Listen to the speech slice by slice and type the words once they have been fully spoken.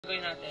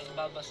Gawin natin,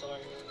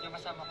 Bulbasaur. Yung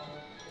kasama ko,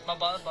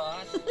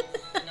 mabalbas,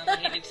 na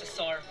mahilig sa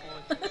sour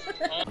food.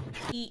 Oh.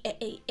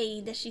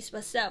 Hey, Dashies,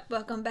 what's up?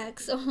 Welcome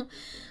back. So,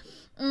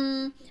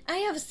 I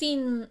have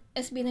seen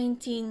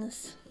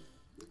SB19's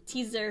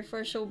teaser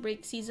for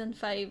SHOWBREAK Season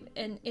 5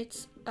 and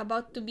it's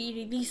about to be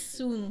released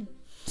soon.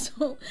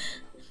 So,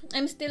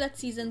 I'm still at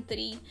Season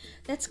 3.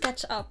 Let's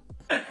catch up.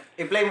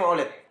 I-play mo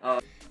ulit.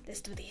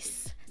 Let's do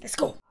this. Let's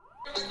go!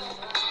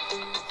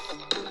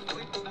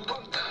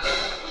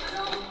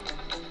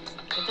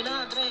 Ito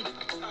na, Dre.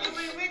 Ito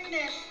yung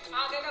witness.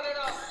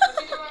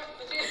 Dito.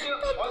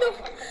 Pablo!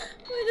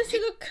 Why does he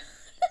look?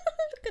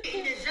 Look at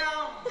him.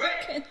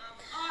 SHOWBREAK.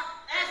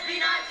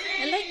 SB19.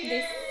 I like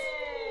this.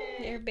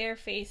 Their bare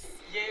face.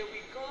 Yeah, we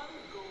gonna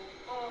go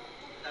up.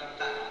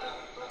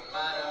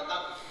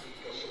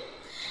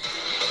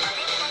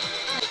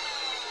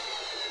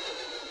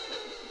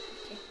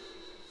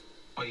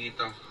 Okay.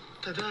 Ito.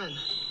 Tadan.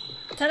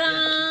 Ta-da!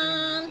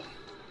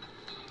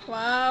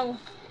 Wow!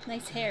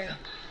 Nice hair.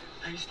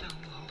 Ayos lang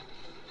mo.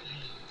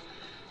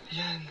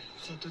 Yan.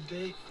 So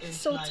today is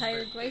So my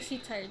tired. birthday. Why is he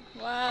tired?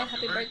 Wow!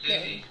 Happy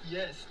birthday!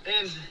 Yes.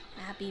 And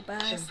Happy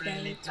siyempre birthday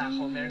late to na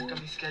ako. you. Meron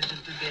kami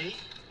schedule today.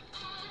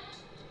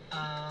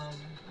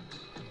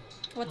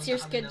 What's punta your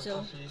kami ng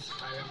schedule? office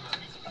para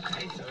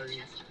ay, sorry.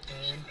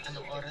 And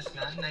anong oras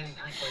na? 9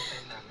 ang call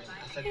time namin.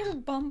 As Pero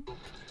bump.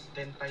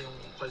 10 pa yung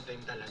call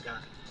time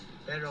talaga.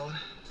 Pero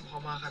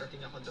mukhang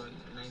makakarating ako doon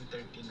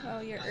 9:30 na. Oh,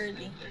 you're Past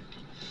early.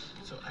 9:30.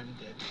 So I'm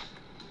dead.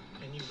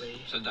 Anyway.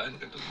 Sa daan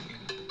ka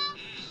tumingin.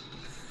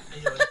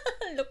 Ayun.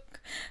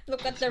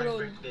 Look at It's the my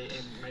road. birthday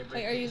and my Why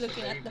birthday are you is a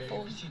looking very, at the very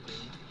phone? busy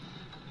day.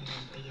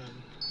 And ayun,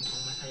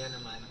 mukhang masaya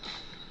naman.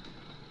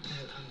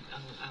 Dahil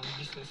ang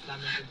business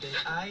namin today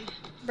ay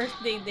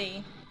Birthday day.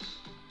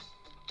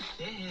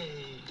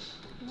 yay!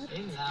 What?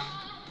 Ayun lang.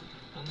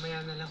 Mamaya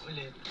na lang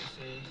ulit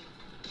kasi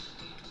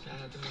kaya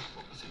natin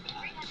mag-focus sa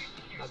daan.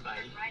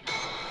 Bye-bye.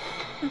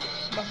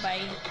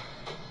 Bye-bye.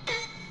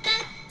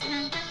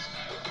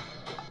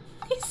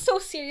 He's so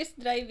serious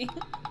driving.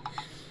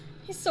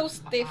 He's so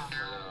stiff.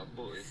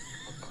 Malabo eh.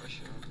 Mata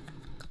siya.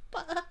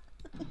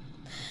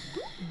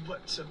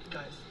 What's up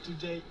guys?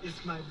 Today is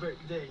my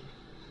birthday.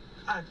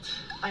 At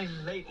I'm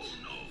late.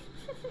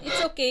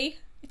 It's okay.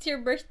 It's your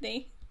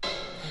birthday.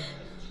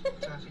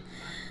 Traffic.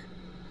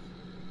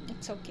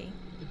 It's okay.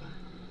 Diba?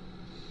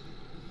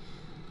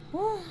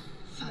 Woo!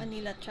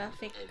 Manila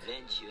traffic.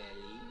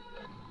 Eventually.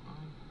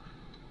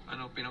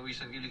 Ano,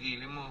 pinawisan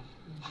kilikili mo?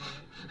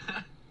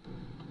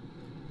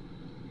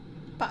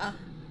 Paa.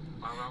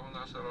 Para akong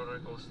nasa roller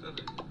coaster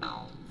eh.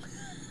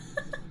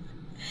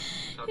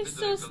 He's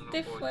so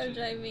stiff while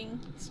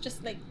driving. It's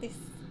just like this.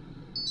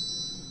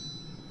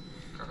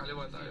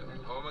 Kakaliwa tayo.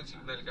 Ako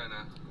mag-signal ka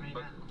na.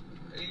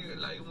 Eh,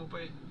 layo mo pa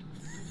eh.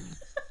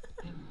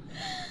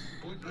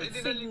 Uy, pwede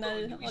na Signal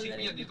dito. Isipin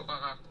niya already. dito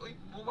Uy,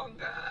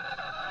 bumangga!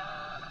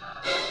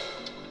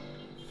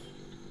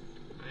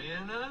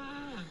 Ayan na!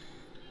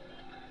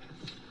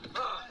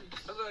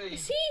 Aray!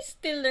 Is he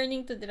still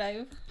learning to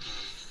drive?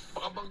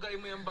 Pakabanggay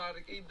mo yung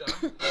barricade ah.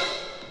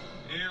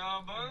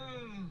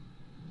 Iyabang!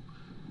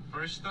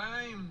 First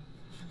time!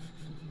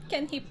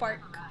 Can he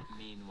park?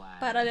 Meanwhile.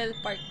 Parallel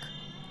park.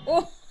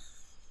 Oh!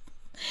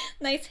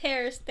 Nice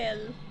hair,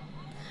 Stel.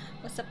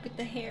 What's up with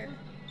the hair?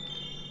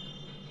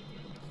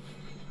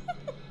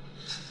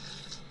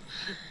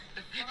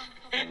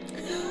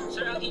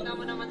 Sir, ang hina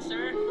mo naman,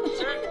 sir.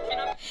 Sir,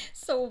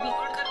 So weak.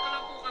 order ko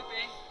lang po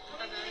kape.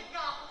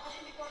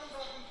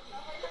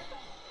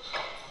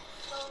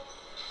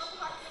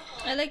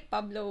 I like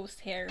Pablo's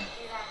hair.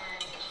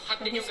 Hot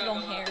With din his yung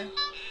long gagawa. hair.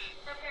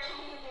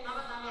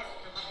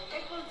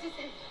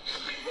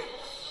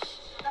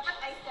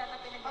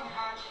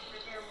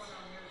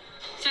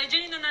 Si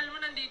Jay, nanal mo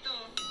nandito.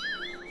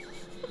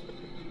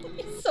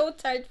 He's so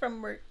tired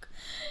from work.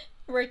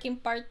 Working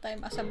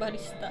part-time as a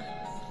barista.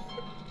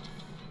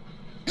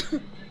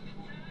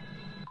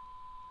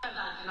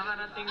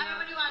 Nakarating na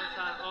ako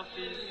sa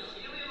office.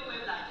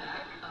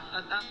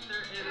 At after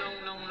a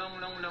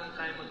long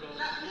time ago,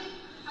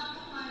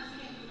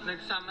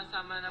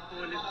 nagsama-sama na po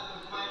ulit.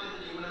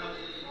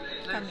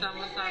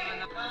 Nagsama-sama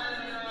na.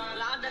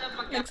 Wala ka dalang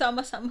pagkain.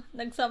 Nagsama-sama.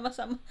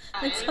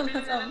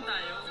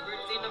 Tayo.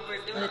 Birthday na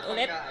birthday.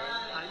 Ulit.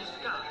 Ayos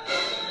ka.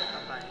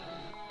 Bye-bye.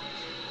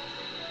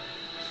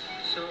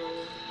 So,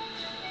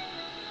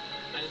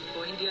 ayun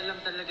po, hindi alam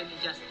talaga ni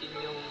Justin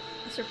yung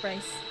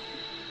Surprise.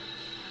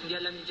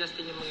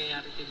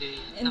 mangyayari today.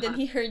 And then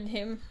he heard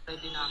him.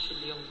 Naka-ready na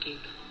actually yung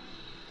cake.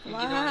 Yung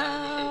Wow. ginawa namin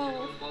ni Taylor,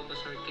 yung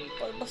Bulbasaur cake.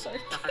 Bulbasaur.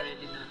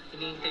 Naka-ready na.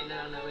 Hinihintay na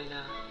lang namin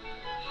na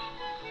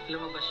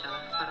lumabas siya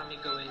para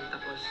may gawin.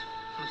 Tapos,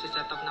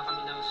 magsiset up na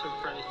kami ng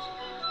surprise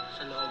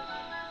sa loob.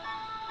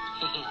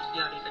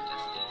 Yari ka,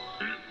 Justin.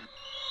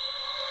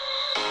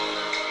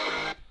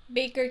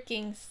 Baker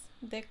Kings.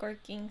 Decor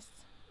Kings.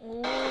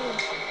 Ooh.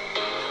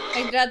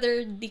 I'd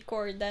rather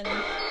decor than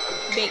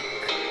bake.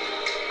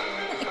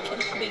 I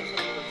can't bake.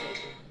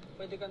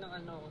 Pwede ka ng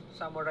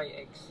Samurai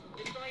X.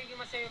 Hindi ko magiging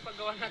masaya yung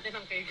paggawa natin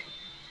ng cake.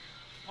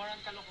 More on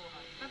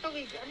kalokohan.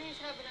 Natawid, ano yung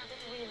sabi natin?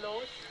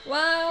 Willows?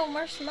 Wow,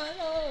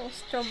 marshmallow,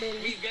 strawberry.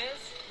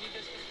 Wiggles?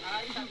 Wiggles.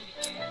 Ay, sabi ni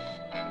Claire.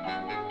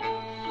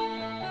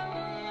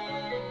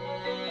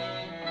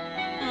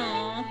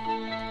 Aww.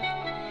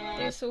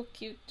 They're so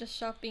cute, just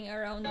shopping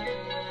around,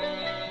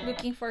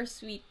 looking for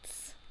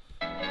sweets.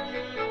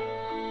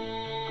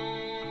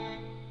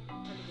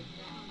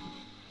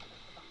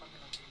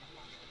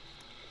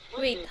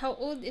 Wait, how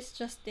old is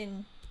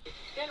Justin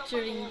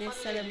during this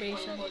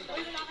celebration?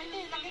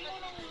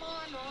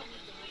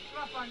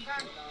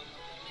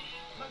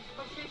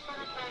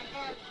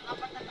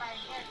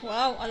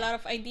 Wow, a lot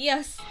of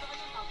ideas.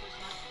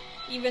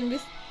 Even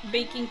with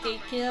baking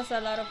cake, he has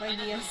a lot of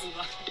ideas.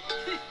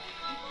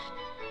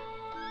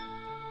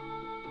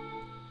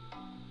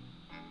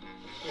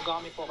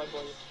 Nagami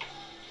Pokeball.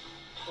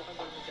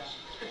 Pokeball mo dyan.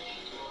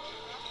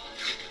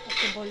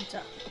 Pokeball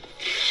dyan.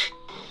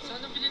 So,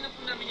 nabili na po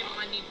namin yung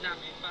mga need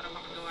namin para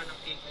makagawa ng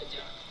cake na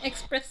dyan.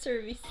 Express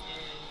service.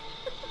 And,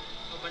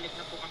 babalik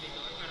na po kami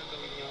doon para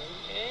gawin yun.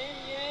 And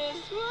yes,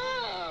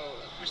 wow!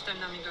 First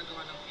time namin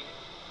gagawa ng cake.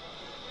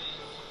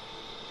 And,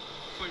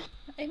 full.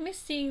 I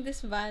miss seeing this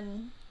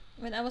van.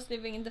 When I was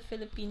living in the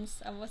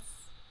Philippines, I was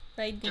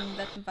riding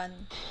that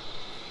van.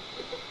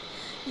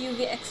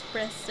 UV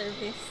Express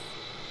service.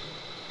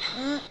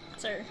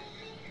 Sir.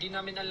 Hindi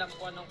namin alam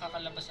kung anong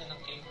kakalabasan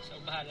ng cake. So,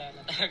 bahala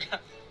na talaga.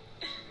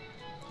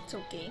 It's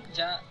okay.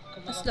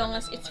 Kung As long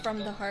as it's from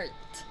the heart.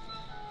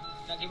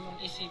 Lagi mong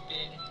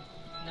isipin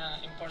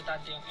na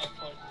importante yung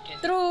effort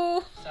kaysa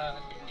True! sa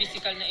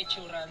physical na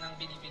itsura ng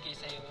binibigay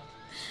sa'yo.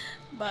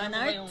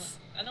 Banarts.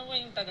 Ano ba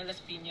yung taga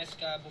Las Piñas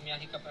ka,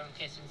 bumiyahe ka parang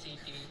Quezon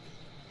City,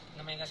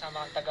 na may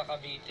kasama kang taga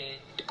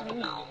Cavite,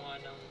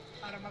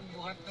 Para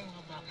magbuhat ng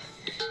mga baka.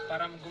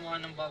 para gumawa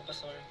ng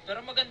Bulbasaur.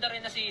 Pero maganda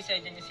rin na si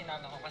Sedyan yung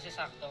sinama ko kasi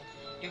sakto.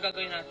 Yung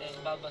gagawin natin,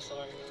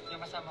 Bulbasaur.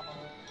 Yung kasama ko,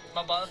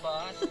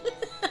 mabalbas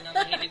na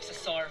mahilig sa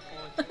sour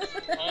food.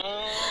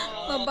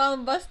 Oh!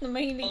 Mabalbas na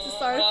mahilig sa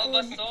sour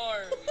food.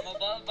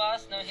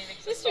 Mabalbas na mahilig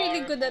sa He's sour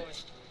really good at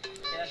food.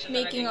 Kaya siya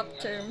making talagang,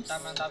 up terms.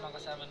 Tama-tama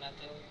kasama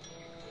natin.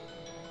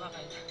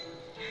 Bakit?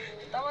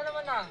 Tama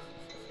naman na.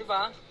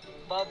 Diba?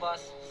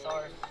 Balbas,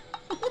 sour.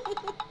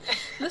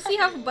 Does he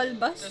have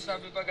balbas? So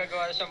sabi pa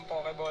gagawa siyang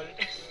Pokeball.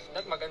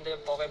 Dapat maganda yung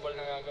Pokeball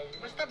na gagawin.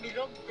 Basta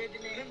bilog, pwede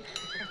na yun.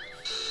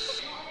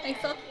 I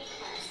thought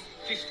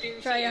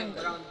 15 triangle.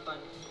 cm round pan.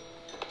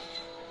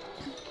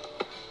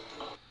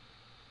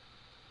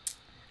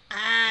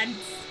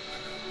 Ads.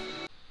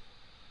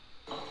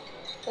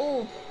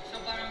 Oh, So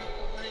parang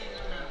kukunin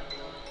na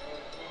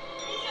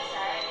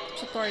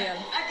tutorial.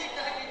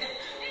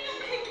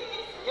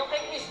 yung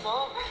cake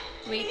mismo.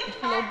 Wait,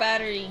 low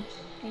battery.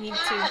 I need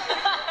to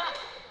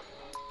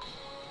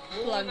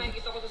plug.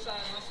 Nakikita ko to sa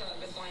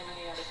ganito ngayon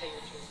nangyayari sa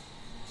YouTube.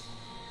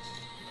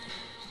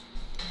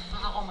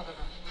 Ako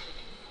magagamit.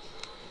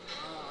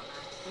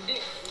 Hindi.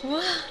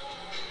 Wow.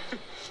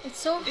 It's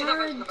so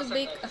hard to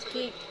bake a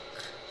cake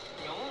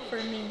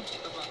for me.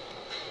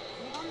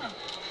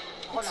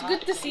 It's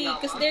good to see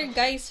because they're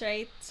guys,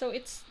 right? So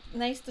it's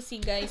nice to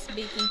see guys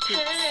baking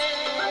cakes.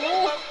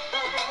 Oh.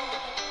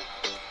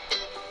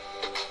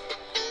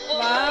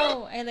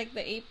 Wow, I like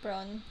the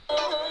apron.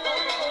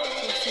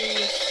 So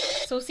serious.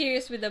 So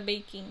serious with the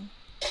baking.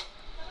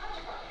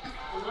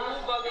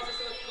 Bagay sa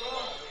suot ko.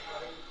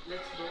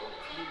 Let's go.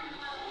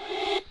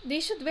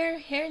 They should wear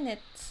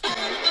hairnets.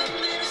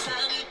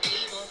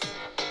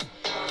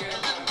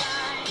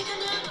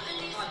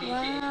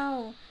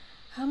 Wow.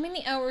 How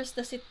many hours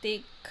does it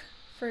take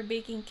for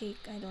baking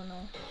cake? I don't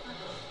know.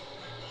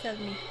 Tell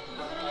me.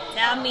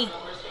 Tell me.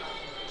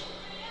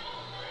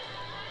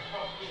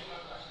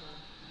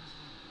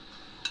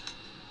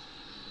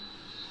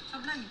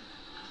 Sablay.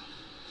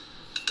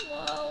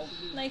 Wow.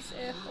 Nice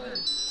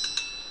effort.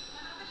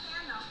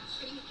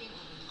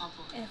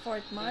 Opo.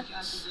 Effort much?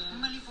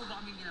 Mali po ba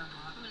kami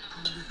ginagawa?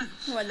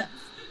 Wala.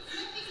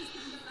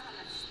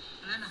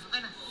 Wala na,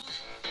 okay na.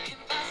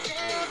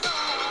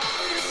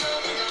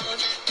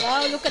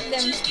 Wow, look at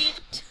them.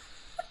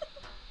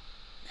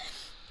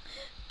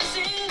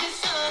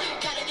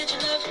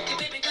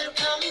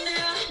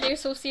 They're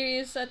so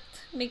serious at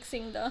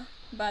mixing the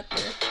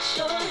batter.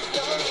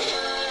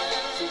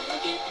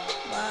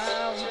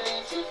 Wow.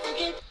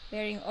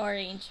 Wearing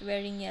orange,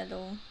 wearing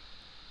yellow.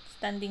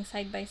 Standing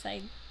side by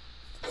side.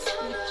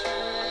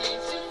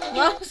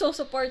 Wow, so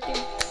supportive.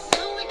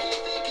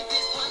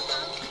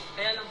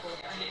 Kaya lang po,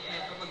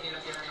 kapag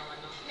nila-tira ng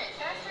ano,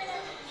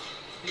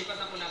 lipat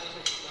na po natin sa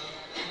TikTok.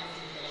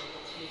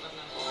 Lipat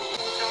na po.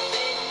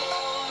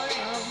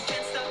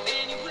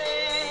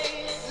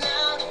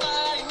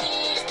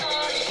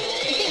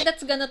 I think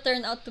that's gonna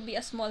turn out to be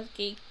a small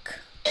cake.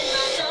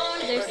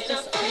 There's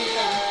just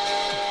little.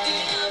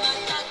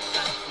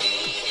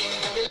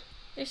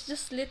 There's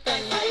just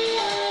little.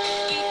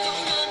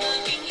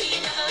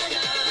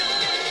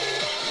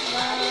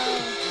 Wow.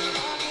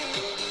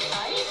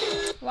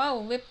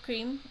 Wow, whipped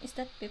cream. Is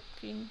that whipped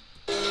cream?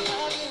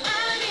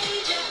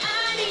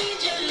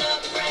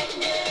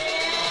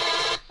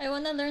 I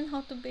wanna learn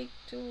how to bake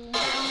too.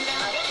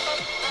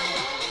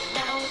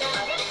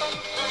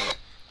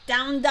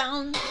 Down,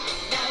 down.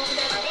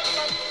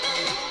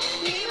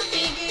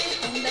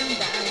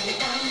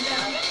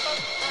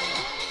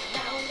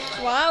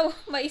 Wow,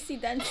 maisi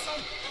dance.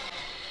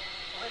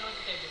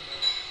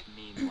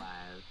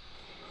 Meanwhile.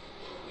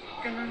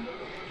 Ganun.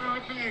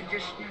 Bakit ng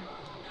edges niya?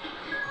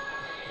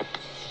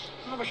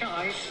 Ano ba siyang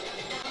ice?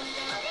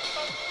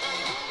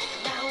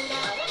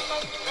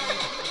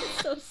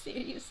 So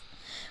serious.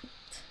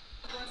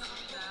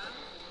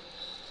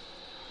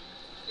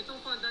 Itong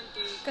fondant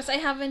cake. Because I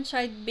haven't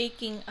tried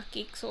baking a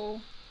cake,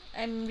 so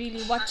I'm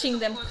really watching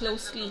them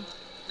closely.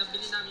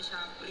 Nabili namin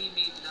siya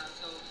pre-made na.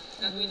 So,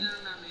 gagawin na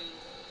lang namin.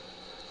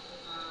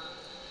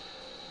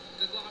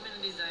 Gagawa kami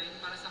ng design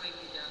para sa cake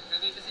niya.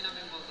 Gagawin kasi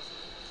namin yung bulbos.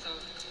 So,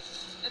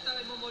 ito,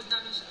 i-mold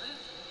namin siya. Ay,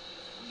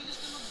 ang bilis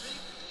na mag-break.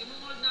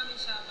 I-mold namin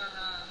siya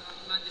para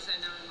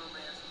ma-design namin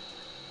mamaya.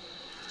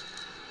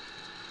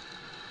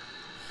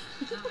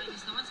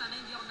 Nakakainis naman. Sana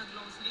hindi ako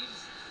nag-long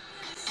sleeves.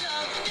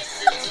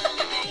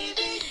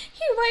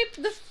 He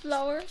wiped the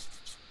flour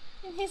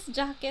in his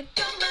jacket.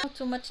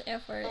 Too much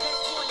effort.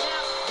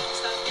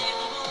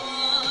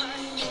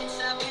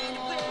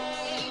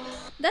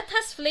 That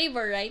has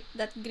flavor, right?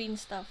 That green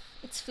stuff.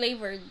 It's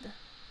flavored,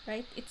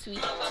 right? It's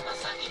sweet.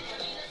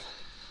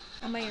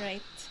 Am I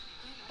right?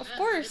 Of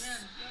course,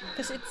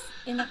 because it's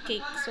in a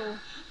cake, so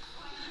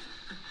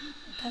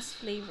it has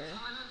flavor.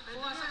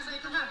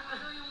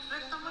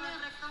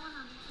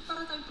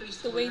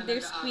 The way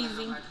they're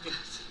squeezing.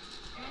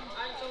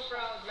 I'm so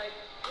proud. Like,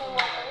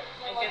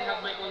 I can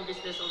have my own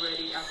business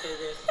already after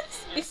this.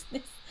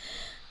 Business.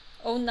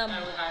 Own a I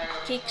will hire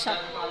cake shop.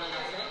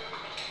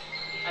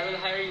 I will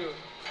hire you.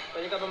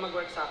 Pwede ka ba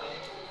mag-work sa akin?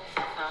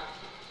 Ha?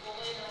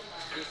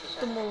 Busy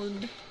siya. To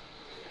mold.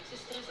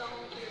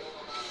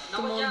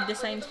 To mold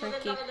designs for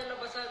cake.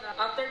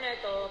 After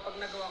neto, pag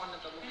nagawa ko na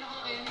to.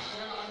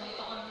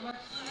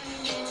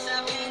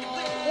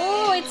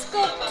 Oh, it's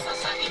cooked.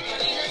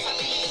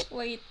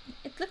 Wait,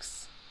 it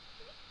looks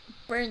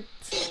burnt.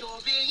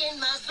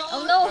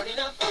 Oh no! It's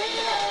not burnt.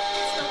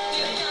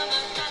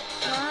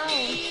 Wow.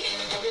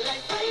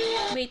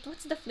 Wait,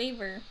 what's the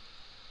flavor?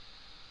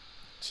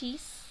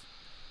 Cheese?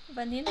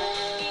 Vanilla?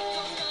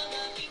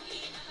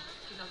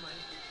 Kinamay.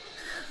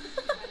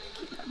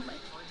 Kinamay.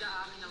 O,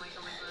 dyan, kinamay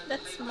kamay ko.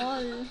 That's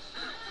small.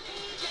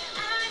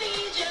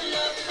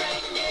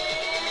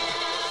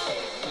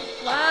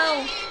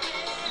 Wow!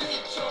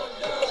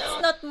 It's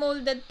not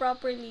molded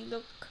properly,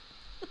 look.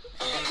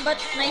 But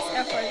nice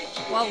effort.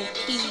 Wow,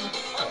 kiwi.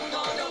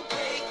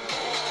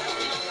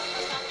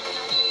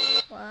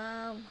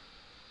 Wow.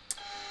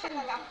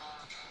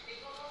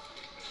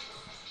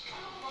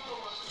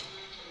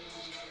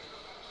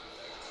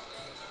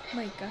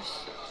 My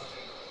gosh.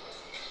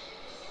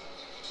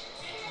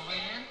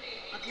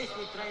 At least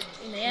we tried.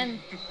 Yun na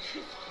yan.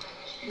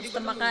 Gusto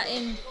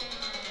makain.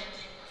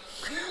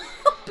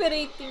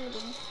 Operating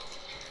room.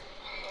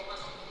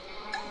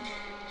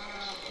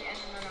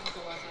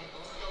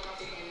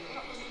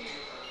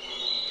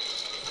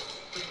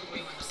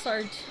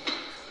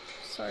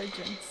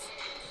 Sergeants.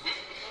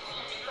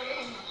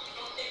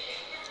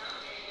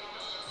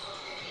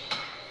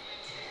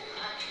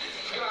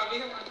 Grabe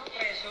yung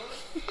pressure.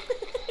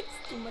 It's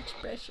too much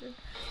pressure.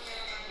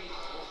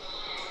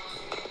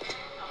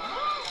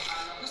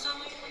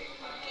 Nasama yung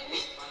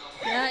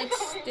Yeah, it's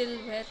still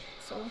wet,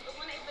 so.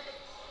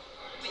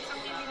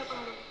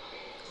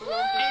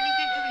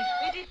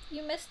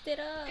 You messed it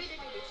up.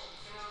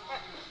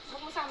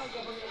 Huwag mo sama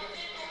dyan.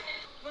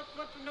 What?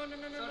 No.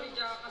 Sorry,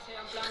 Jack, kasi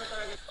ang plano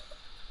talaga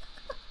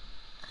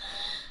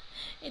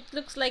It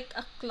looks like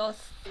a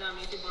cloth.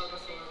 namin si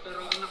Bulbasaur,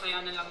 pero ang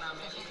nakayanan lang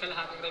namin is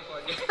kalahating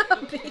repolyo.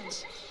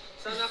 Bitch.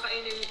 Sana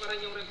kainin mo pa rin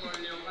yung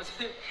repolyo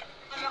kasi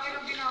Ang laki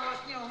ng binawas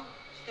niyo,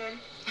 Stel.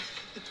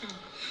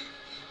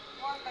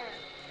 Water.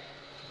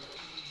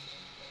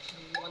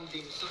 one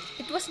dimsum.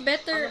 It was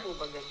better Ano po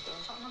ba ganito?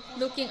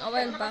 looking a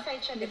while back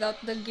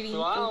without the green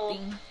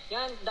coating.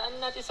 Yan,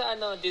 daan natin sa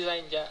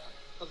design dyan.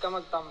 Huwag ka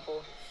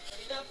magtampo.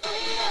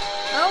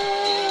 Oh!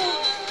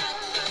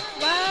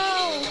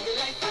 Wow!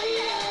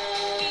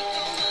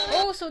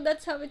 Oh, so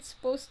that's how it's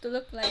supposed to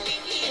look like.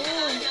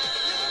 Oh.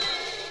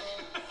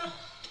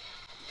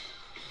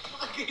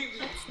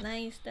 That's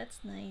nice, that's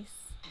nice.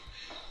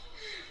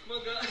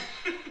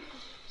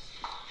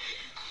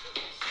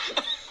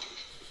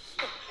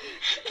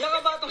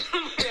 Nakabatok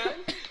naman yan?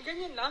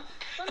 Ganyan lang?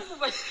 Paano po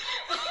ba?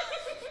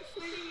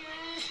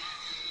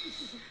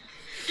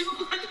 Di ba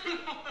batok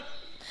naman?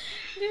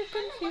 They're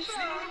confused.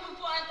 Ano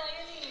po ata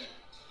yan eh?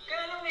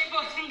 Kaya lang may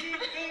boxing game.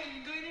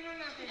 Gawin din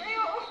natin. Ay,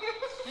 oo.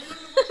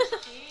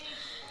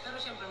 Pero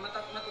syempre,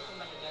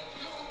 matutunan siya dyan.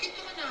 Okay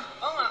naman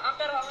ah. Oo nga,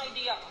 pero ang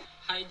idea ko.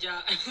 Hi,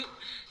 Ja.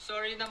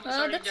 Sorry na, Oh,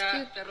 sorry that's Ja.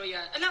 cute. Pero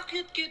yan. Ala,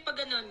 cute pag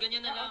ganun.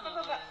 Ganyan na lang.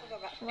 Pababa.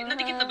 Wow.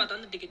 Nadikit na ba to?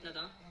 Nadikit na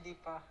to? Hindi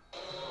pa.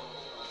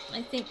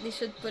 I think they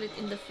should put it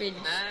in the fridge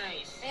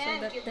Nice. so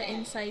that the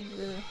inside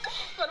will...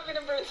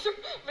 Parang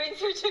brain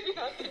surgery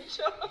natin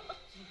siya.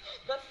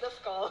 That's the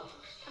skull.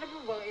 Ano po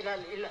ba?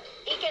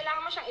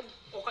 Kailangan mo siyang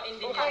Ukain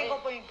din Okay niya. ko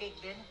po yung cake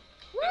din.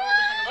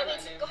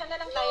 kuha na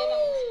lang tayo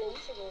ng spoon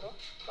siguro.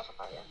 Baka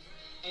kaya.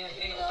 Ayan,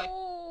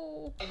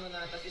 No! ukain mo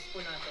na, tapos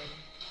spoon natin.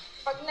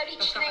 Pag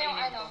na-reach Tapos na yung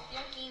kakainin ano, ko.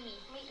 yung kiwi.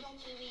 May yung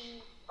kiwi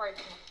part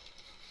mo.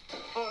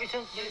 Oh,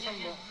 isang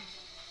buo.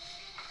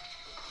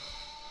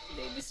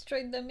 They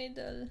destroyed the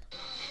middle.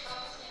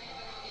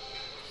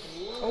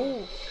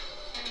 Oh!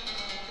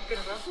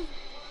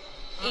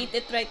 Ate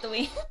it right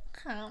away.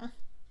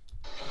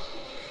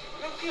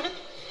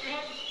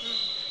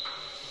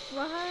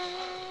 Wow!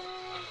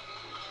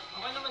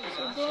 Okay naman diba?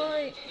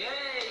 Sugoy!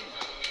 Yay!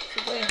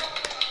 Sugoy!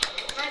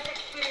 Nice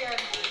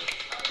experience.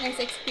 Nice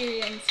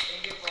experience.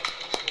 Thank you po.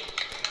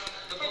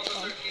 The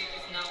Bulbasaur cake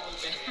is now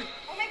open.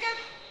 Oh my God!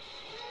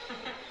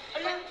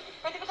 Alam,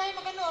 pwede pa tayo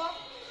mag-ano oh.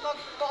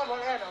 Mag-Pokemon,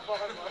 ano,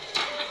 Pokemon.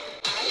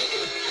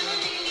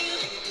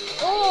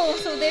 Oh!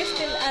 So they're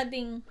still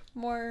adding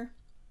more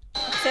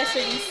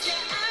accessories.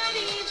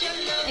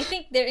 I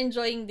think they're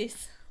enjoying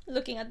this.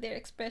 Looking at their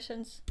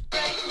expressions.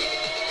 They're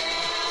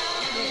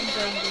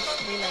enjoying this.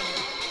 They like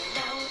it.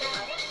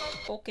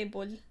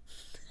 Pokeball.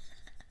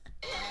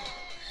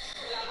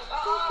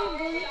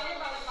 Pokeball.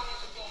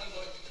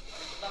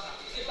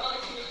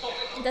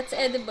 That's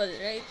edible,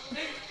 right?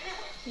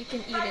 You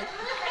can eat it.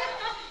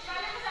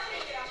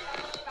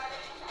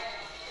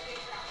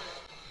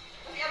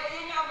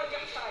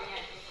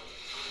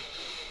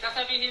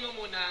 Sasabihin mo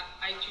muna,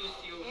 I choose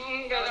you.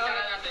 Gano'n. Tapos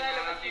saka natin,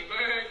 happy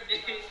birthday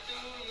to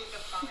you.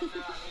 Tapos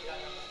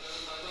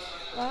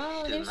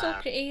Wow, they're so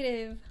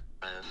creative.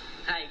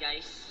 Hi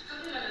guys.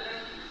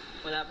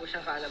 Wala po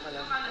siyang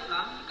kaalam-alam. Kakalat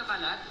lang?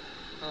 Kakalat?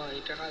 Oo,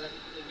 ikakalat.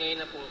 Ngayon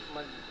na po,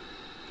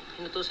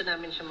 inutusan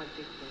namin siya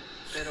mag-TikTok.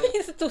 Pero,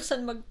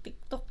 Inutusan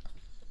mag-TikTok.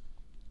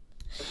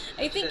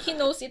 I think he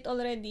knows it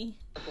already.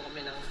 po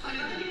kami ng...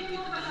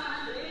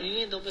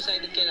 Yun yung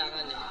double-sided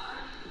kailangan eh.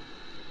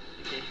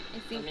 Okay. I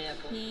think Mamaya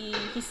po.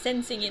 he's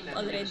sensing it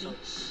already.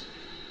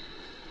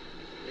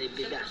 May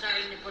bigas.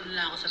 Sasayin niyo po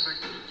nila ako sa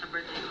birthday. Sa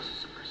birthday ko,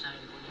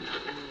 sasayin po nila.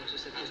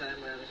 Susit ko sana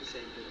marami si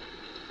Sergio.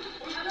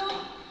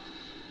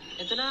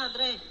 Ito na,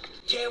 Dre.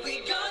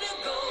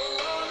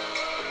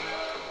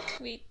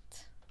 Wait.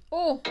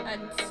 Oh,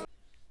 ads.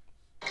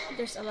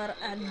 There's a lot of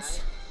ads.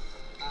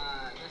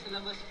 Nasa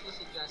labas po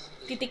si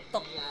Justin.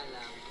 TikTok. Hindi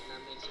alam na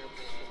may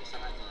surprise kami sa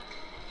kanya.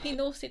 He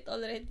knows it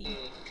already.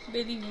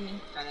 Believe me.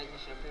 Akala niya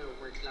syempre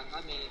work lang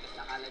kami. Tapos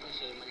akala niya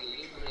siya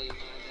malilibre.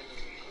 Mga ganun.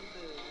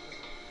 Syempre,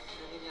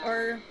 nangyayari. Or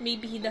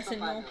maybe he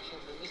doesn't know.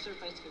 Syempre, may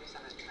surprise kami sa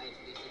kanya kahit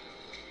dito.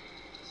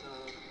 So,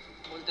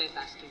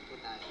 multitasking po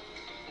tayo.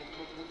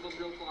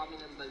 Magbo-blow po kami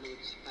ng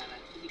balloons para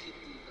idikit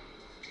dito.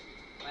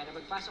 Para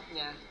pagpasok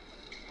niya,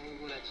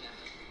 magugulat siya.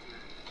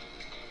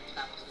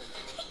 Tapos na.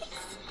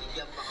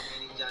 Bigyan pa kami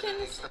ni Jan Ken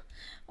ng is extra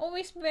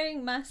always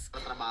wearing mask.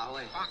 trabaho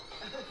eh.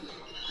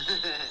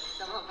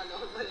 Tama ka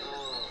loob ba rin?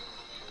 Oo.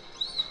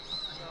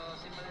 So,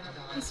 simulan na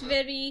ba? He's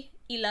very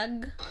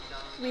ilag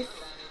with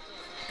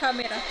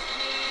camera.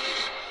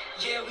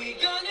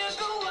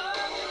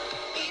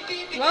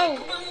 Wow,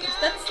 is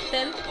that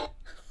Stel?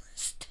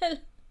 Stel.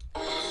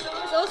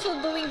 He's also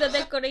doing the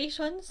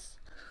decorations.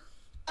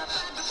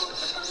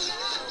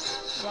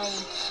 Wow.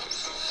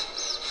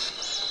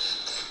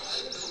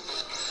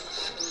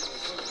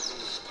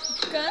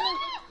 Ganun.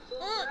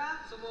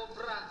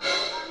 Sumobra.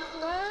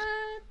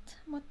 What?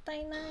 Matay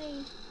na eh.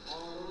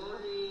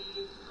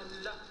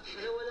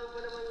 Wala pa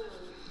naman yun.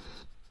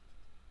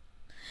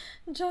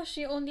 Josh,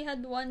 you only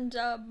had one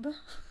job.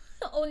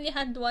 Only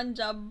had one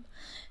job.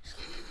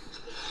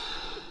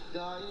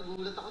 Gaya,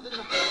 gulat ako dun.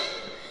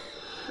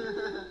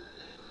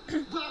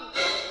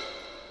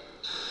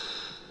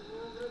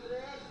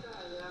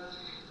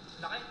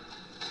 Laki?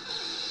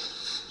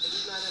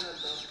 Gitna na lang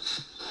to.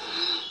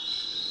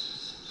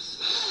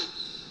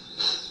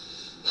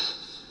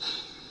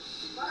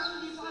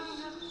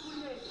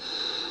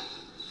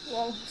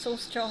 Wow, so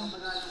strong.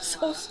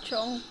 So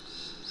strong.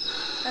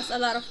 Has a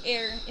lot of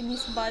air in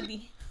his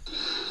body.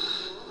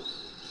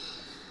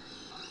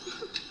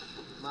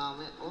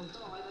 Mami, oh.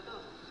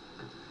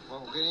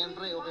 Oh, okay na yan,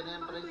 pre. Okay na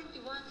yan, pre.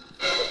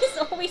 He's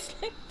always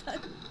like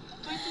that.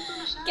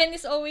 Ken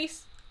is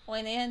always,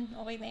 okay na yan,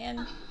 okay na yan.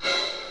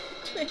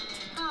 20.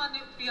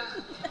 Hanip yan.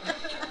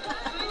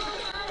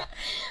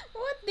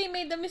 What? They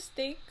made a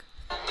mistake?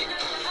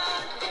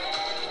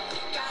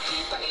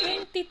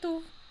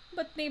 22.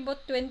 But they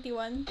bought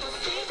 21.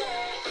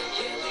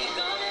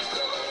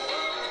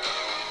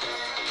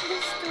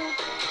 These two.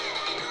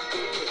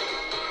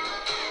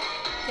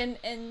 Ken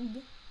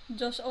and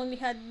Josh only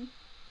had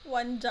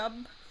one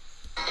job.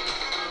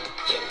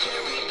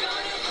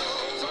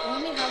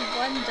 Only have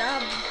one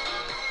job.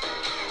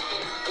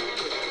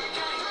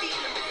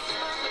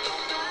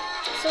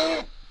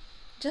 So,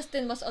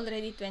 Justin was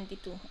already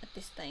 22 at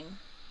this time.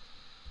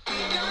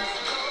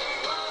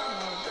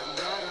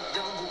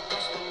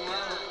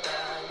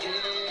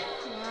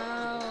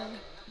 Wow.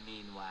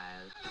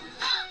 Meanwhile,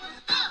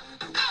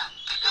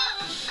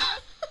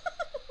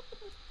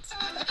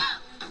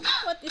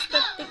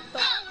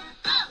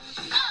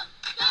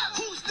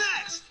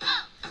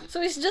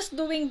 So he's just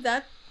doing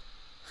that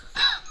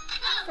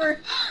for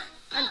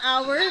an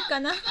hour ka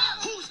na?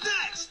 Who's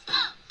next?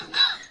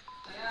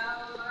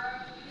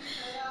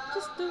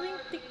 Just doing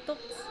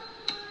TikToks.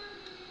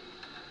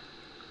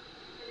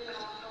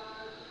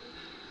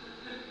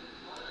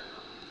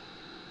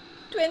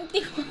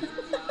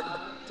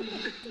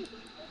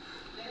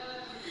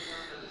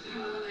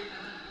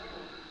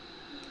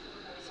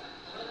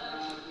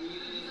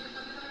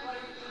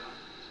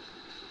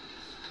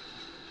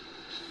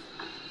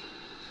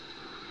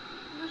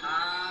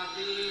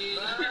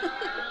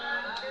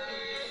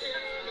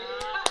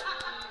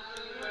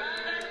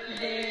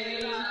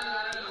 They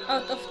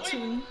out of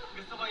tune.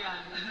 Gusto ko yan.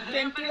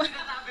 21.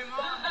 Sabi mo?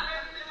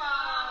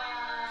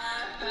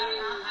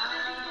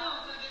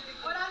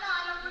 Wala na,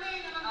 alam mo na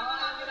yun. Alam mo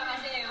na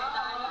kasi.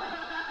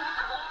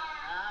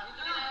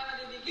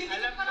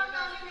 Alam ko na.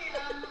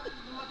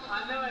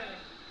 Ano eh,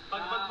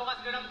 pag magbukas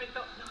ko ng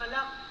pinto,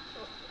 nakalak.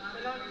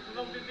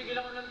 Magpipigil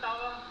ako ng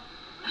tawa.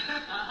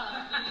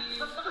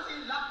 Basta kasi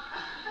yung lock.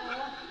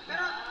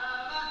 Pero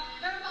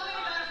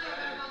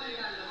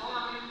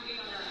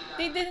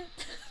They didn't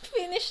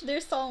finish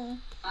their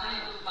song.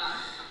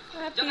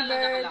 Happy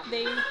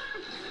birthday.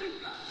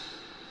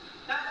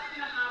 dapat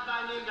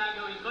pinahaba niyo yung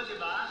gagawin ko, di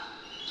ba?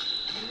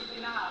 Hindi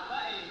pinahaba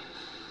eh.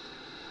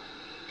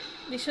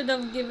 They should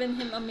have given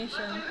him a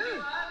mission.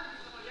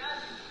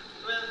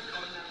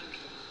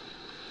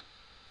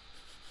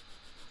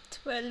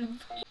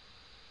 12.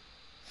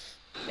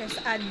 There's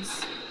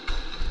ads.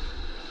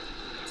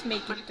 Let's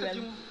make it 12.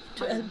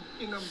 12.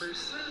 Yung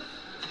numbers.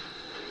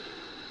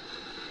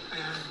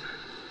 Ayan.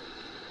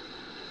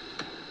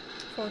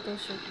 Photo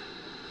shoot.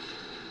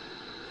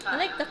 I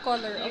like the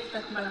color of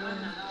that balloon.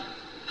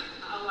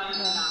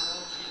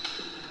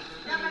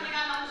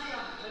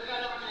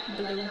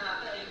 Blue.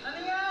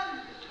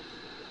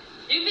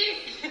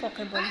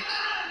 Pokeball.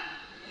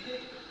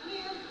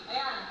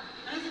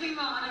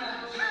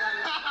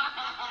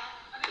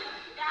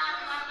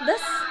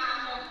 Does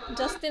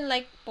Justin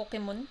like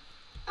Pokemon?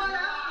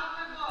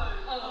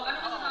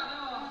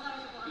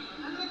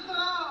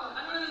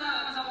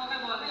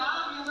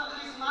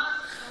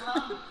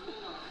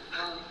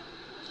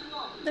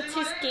 That's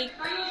his cake.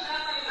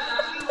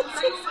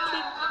 That's his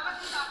cake.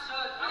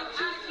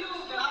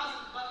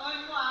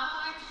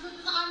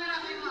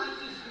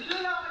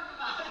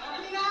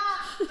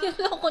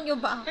 Niloko nyo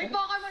ba ako? May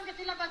Pokemon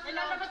kasi labas.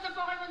 Lalabas ng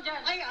Pokemon dyan.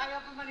 Ay, ayaw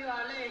pa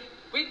maniwala eh.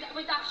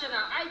 With action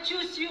ah. I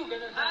choose you.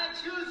 Ganun. I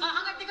choose.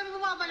 Hanggat di kami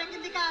bumabalik,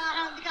 hindi ka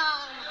lang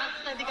ganyan.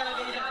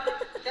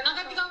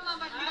 Hanggat di ka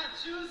bumabalik, I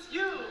choose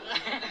you.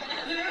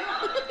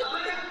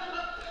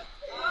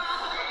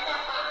 Wow.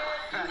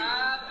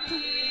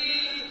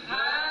 Happy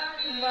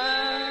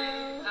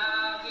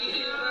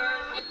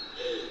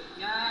birthday.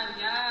 Yan,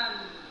 yan.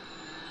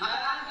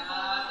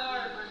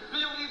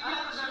 Yung iba,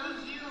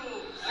 choose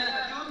you.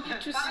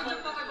 Choose Bakit you.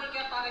 yung Pokeball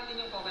kaya pangit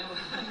din yung Pokemon?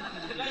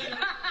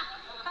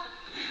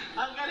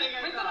 Ang galing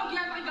May tunog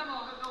yan, pakita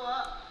mo.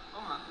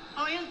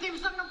 Oh, yung team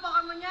song ng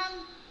Pokemon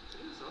yan.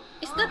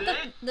 Is that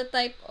the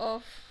type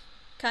of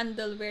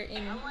candle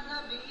wherein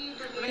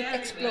it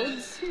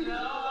explodes?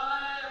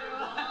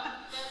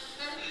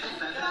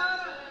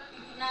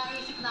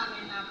 Naisip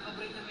namin na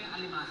paborito mo yung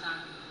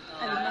alimasan.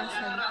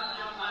 Alimasan.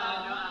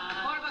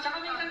 Or, tsaka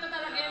may kanta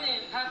talaga yan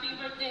eh. Happy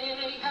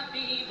birthday,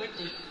 happy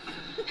birthday.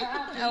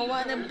 I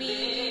wanna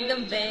be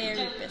the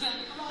very best.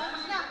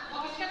 Mabis ka,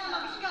 mabis ka na,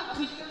 mabis ka,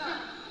 mabis ka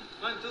na.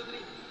 1, 2,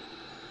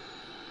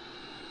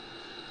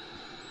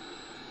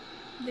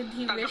 3. Did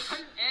he wish?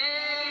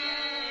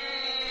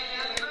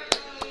 Eh!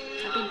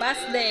 Happy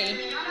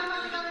birthday!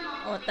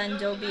 O,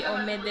 Tanjobi, o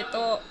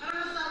Medeto.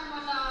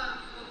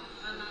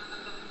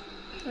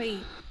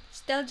 Wait,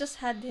 Stel just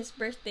had his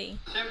birthday.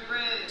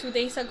 Siyempre, 2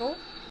 days ago?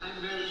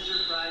 I'm very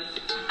surprised.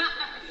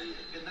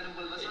 Ganda ng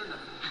bulbasor na.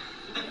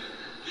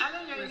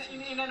 Alam nyo,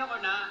 inano ko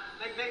na,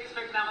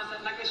 nag-expect na ako,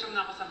 nag-assume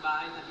na ako sa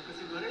bahay. Sabi ko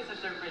siguro yung sa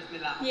surprise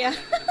nila ako. Yeah.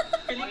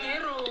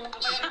 Pilingero.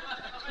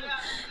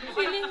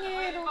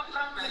 Pilingero.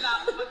 Pag-prank nila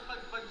ako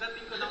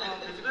pagdating ko ng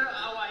office. Siguro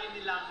awayin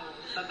nila ako.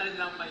 Tatry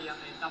nilang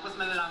paiyakin. Tapos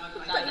malalaman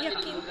ko.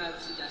 Paiyakin.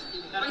 Si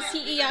Justin. Pero Is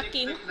he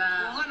iyakin?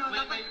 Oo, ano,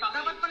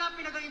 dapat pala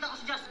pinagalitan ko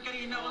si Justin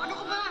kanina. Ano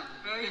ko ba?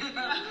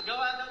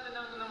 Gawa daw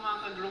ito ng mga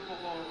kagrupo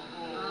ko.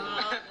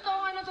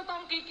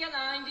 Totoong cake yan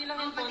ah. Hindi lang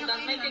yung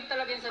fondant. May cake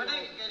talaga yung sa Pwede,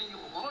 loob. kailan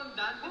yung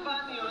fondant? Di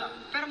ba ano yun?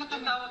 Pero matanda.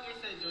 Yung tawag kay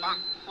Sedyo,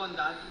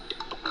 fondant.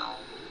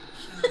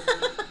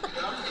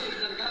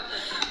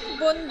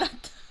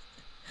 Bondat.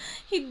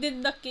 He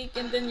did the cake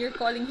and then you're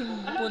calling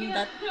him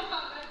Bondat.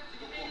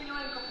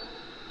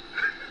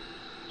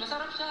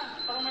 Masarap siya.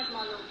 Parang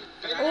marshmallow.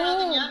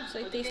 Oh,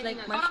 so it tastes like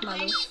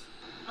marshmallows.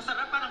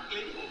 Masarap parang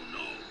clay.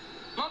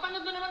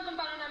 Mapanood mo naman kung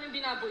paano namin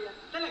binaboy yan.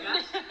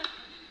 Talaga?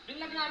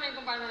 Binlag namin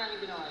kung paano namin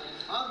ginawa yan.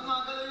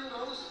 Gumagalaw yung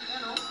rose.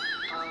 Yan o.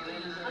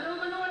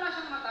 Ano wala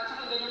siyang mata,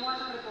 tsaka ganyan mukha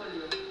siyang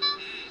repolyo.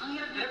 Ang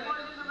hirap na. Report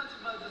din naman si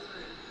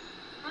Baldassar.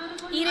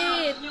 Eat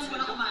it!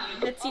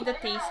 Let's see the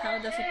taste. How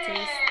does it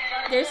taste?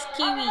 There's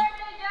kiwi.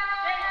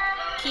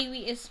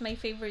 Kiwi is my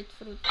favorite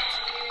fruit.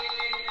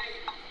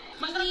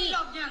 Masarap yung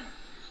loob niyan.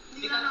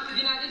 Hindi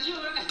natin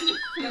sure.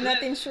 Hindi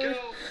natin sure.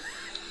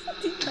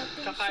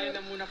 Kakain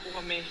na muna po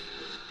kami.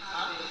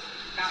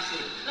 Kasi,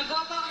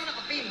 nagawa pa kayo ng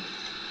kapin.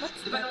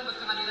 What's Di ba that? nung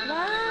kanina?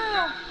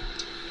 Wow!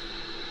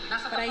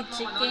 Nasa Fried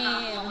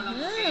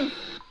chicken.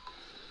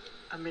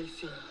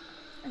 Amazing.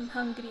 I'm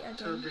hungry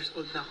 12 again. years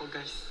old na ako,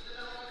 guys.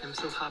 I'm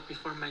so happy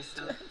for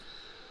myself.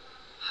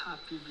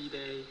 Happy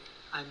B-Day.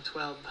 I'm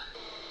 12.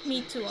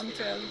 Me too, I'm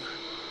 12.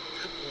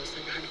 Tapos,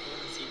 naghahanap ako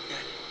ng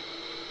signal.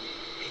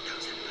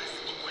 8,000 plus.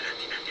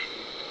 Kukulatin natin.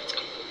 Let's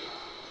go.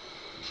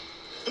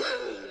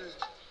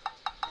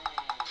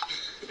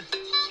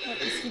 What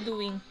is he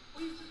doing?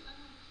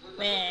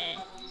 Meh.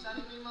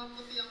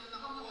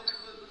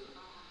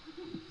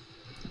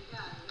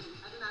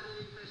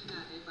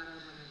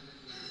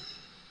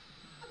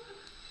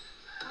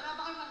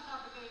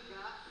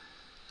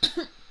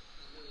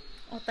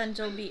 O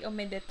Tanjobi, o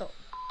Medeto.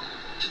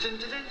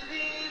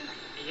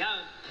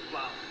 Ayan.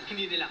 Wow.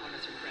 Hindi nila ako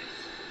na-surprise.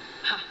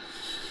 Ha!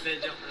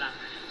 Joke lang.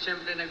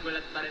 Siyempre,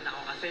 nagulat pa rin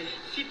ako kasi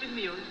sipin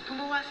mo yun,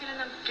 gumawa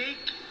sila ng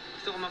cake.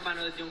 Gusto ko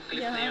mapanood yung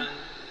clip na yun.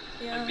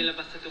 Pag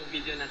bilabas na itong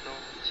video na to,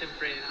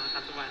 siyempre,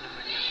 nakakatuwa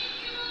naman yan.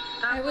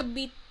 I would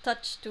be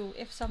touched too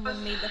if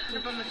someone made a Ano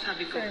cake ba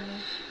masabi ko? for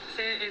me.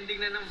 Kasi ending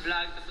na ng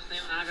vlog, tapos na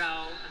yung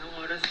araw,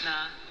 anong oras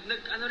na.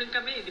 Ano rin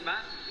kami, di ba?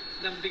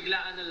 Nang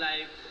biglaan na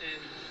live,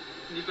 and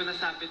hindi ko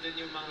nasabi dun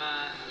yung mga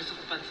gusto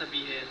ko pang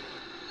sabihin.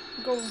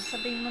 Go,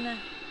 sabihin mo na.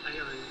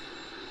 Ayun.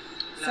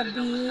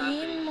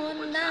 Sabihin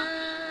mo na.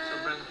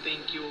 Sobrang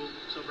thank you,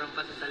 sobrang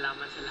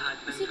pasasalamat sa lahat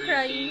ng Is he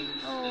crying?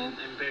 greetings. Oh. And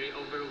I'm very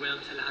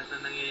overwhelmed sa lahat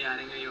na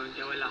nangyayari ngayon.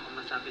 Kaya wala akong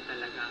masabi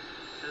talaga.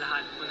 Sa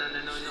lahat po na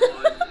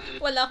nanonood.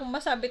 Wala akong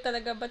masabi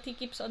talaga, but he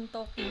keeps on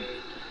talking.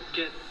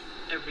 Get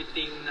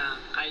everything na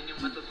kaya niyong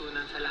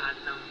matutunan sa lahat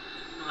ng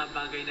mga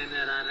bagay na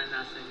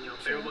nararanasan niyo.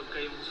 Pero huwag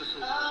kayong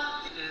susuko.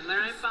 And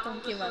marami pa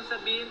akong Don't give gusto up.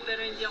 sabihin, pero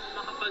hindi ako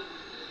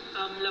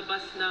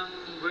labas ng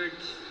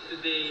words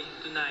today,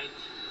 tonight.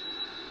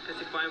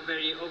 Kasi po I'm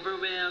very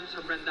overwhelmed,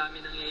 sobrang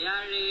dami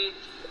nangyayari.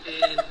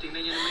 And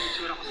tingnan niyo naman yung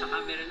itsura ko sa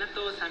camera na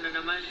to. Sana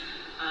naman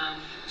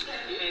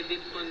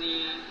i-edit po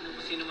ni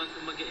kung sino man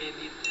po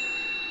mag-edit.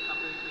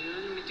 Ako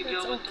yun,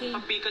 It's okay.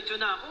 Pa-Pikachu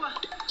na ako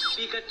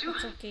Pikachu.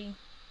 It's okay.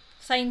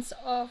 Signs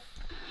of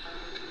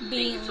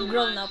being Thank you so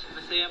grown much. up.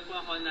 Masaya po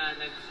ako na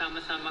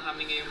nagsama-sama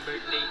kami ngayong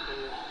birthday ko.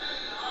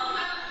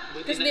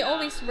 Buti Because na they lang.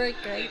 always work,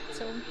 Kasi right? kung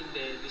So,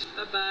 hindi.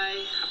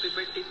 Bye-bye. Happy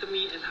birthday to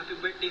me and happy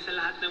birthday sa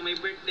lahat ng may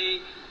birthday.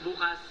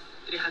 Bukas,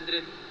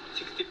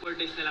 364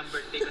 days na lang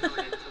birthday ko na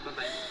ulit. So,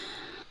 bye-bye.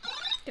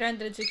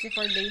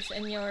 364 days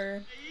and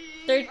you're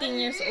 13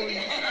 years old.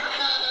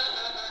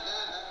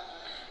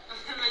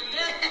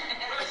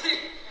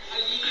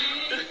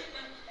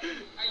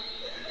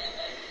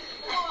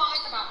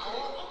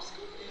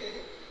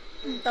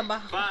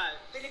 Taba.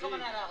 5, Pili ko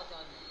manala ako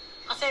doon.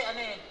 Kasi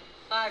 5,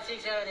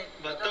 6, 7,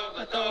 8.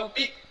 bato,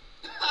 pick.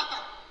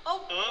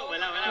 Oh!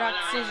 Wala. Rock,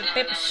 scissors,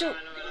 paper, shoot.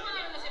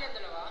 Ano sila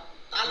dalawa?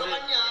 Talo ka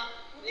niya.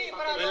 Hindi,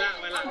 para Wala.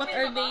 What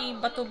are they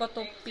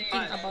bato-bato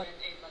picking about?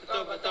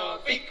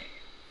 Bato, pick.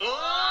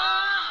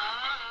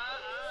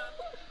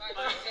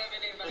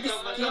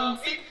 These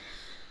kids.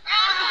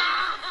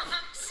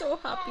 So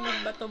happy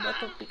with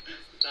bato-bato pick.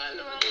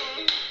 Talo ako.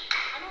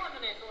 Ano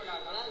na ito? Wala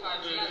lang.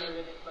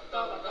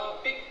 Bato,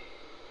 pick.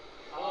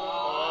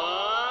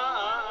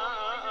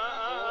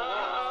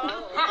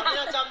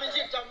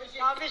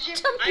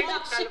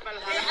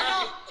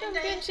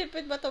 Championship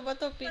with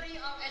bato-bato pick.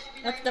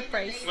 What's the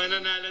price?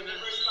 Mananalo na.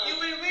 You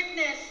will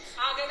witness.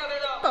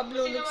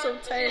 Pablo looks so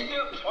tired.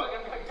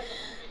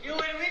 You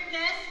will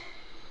witness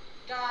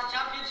the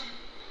championship.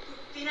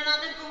 Tingnan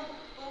natin kung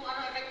ano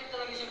effective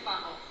talaga yung simpa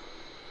ko.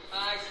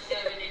 5, 6,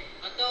 7,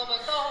 8.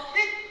 Bato,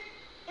 pick!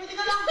 Hindi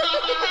ka lang!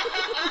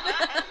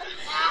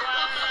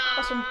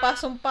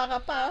 Pasumpa-sumpa ka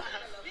pa.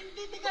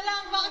 Hindi ka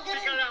lang! Bakit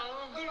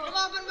ganun?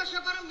 Lumaban ba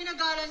siya? Parang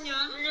binagalan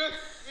niya?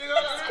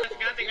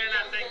 Tingnan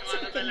natin kung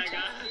ano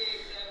talaga.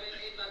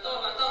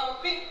 Bato,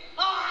 pick!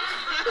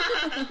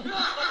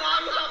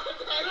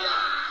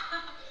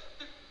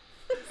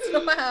 So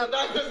happy.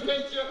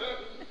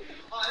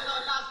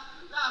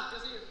 Last.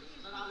 Kasi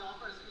nanalo ka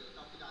first.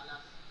 Ikaw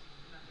pinalas.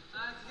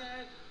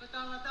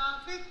 Bato,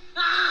 pick!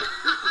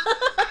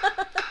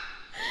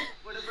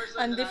 For the first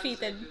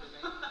Undefeated.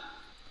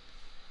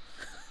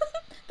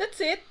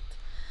 That's it.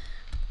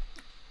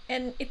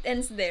 And it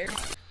ends there.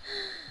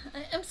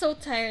 I'm so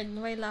tired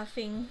while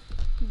laughing.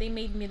 They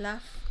made me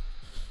laugh.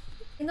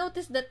 I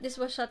noticed that this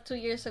was shot 2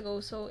 years ago,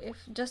 so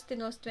if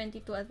Justin was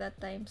 22 at that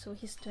time, so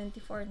he's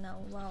 24 now.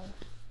 Wow.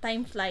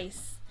 Time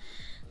flies.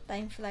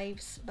 Time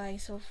flies by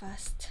so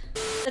fast.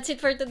 That's it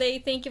for today.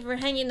 Thank you for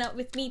hanging out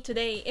with me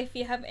today. If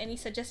you have any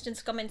suggestions,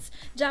 comments,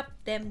 drop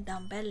them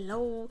down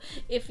below.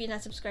 If you're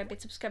not subscribed,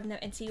 subscribe now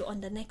and see you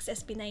on the next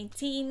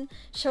SB19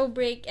 show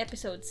break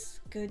episodes.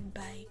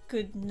 Goodbye,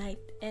 good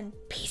night, and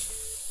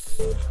peace.